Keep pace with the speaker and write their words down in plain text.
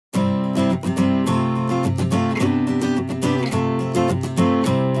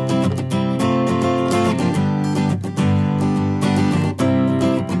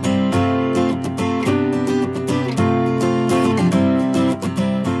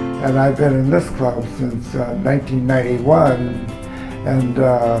and I've been in this club since 1991, and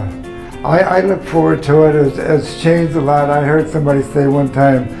I look forward to it. It's changed a lot. I heard somebody say one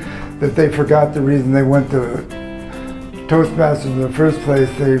time that they forgot the reason they went to Toastmasters in the first place.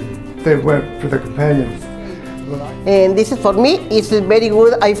 They went for the companions. And this is for me, it's very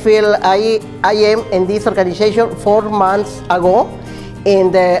good. I feel I am in this organization 4 months ago,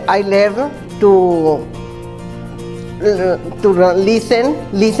 and I learned to listen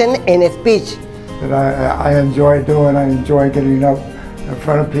and speech. That I enjoy doing. I enjoy getting up in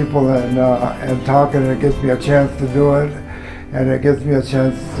front of people and talking, and it gives me a chance to do it, and it gives me a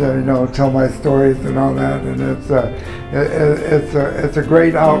chance to tell my stories and all that, and it's a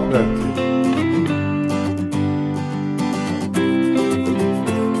great outlet.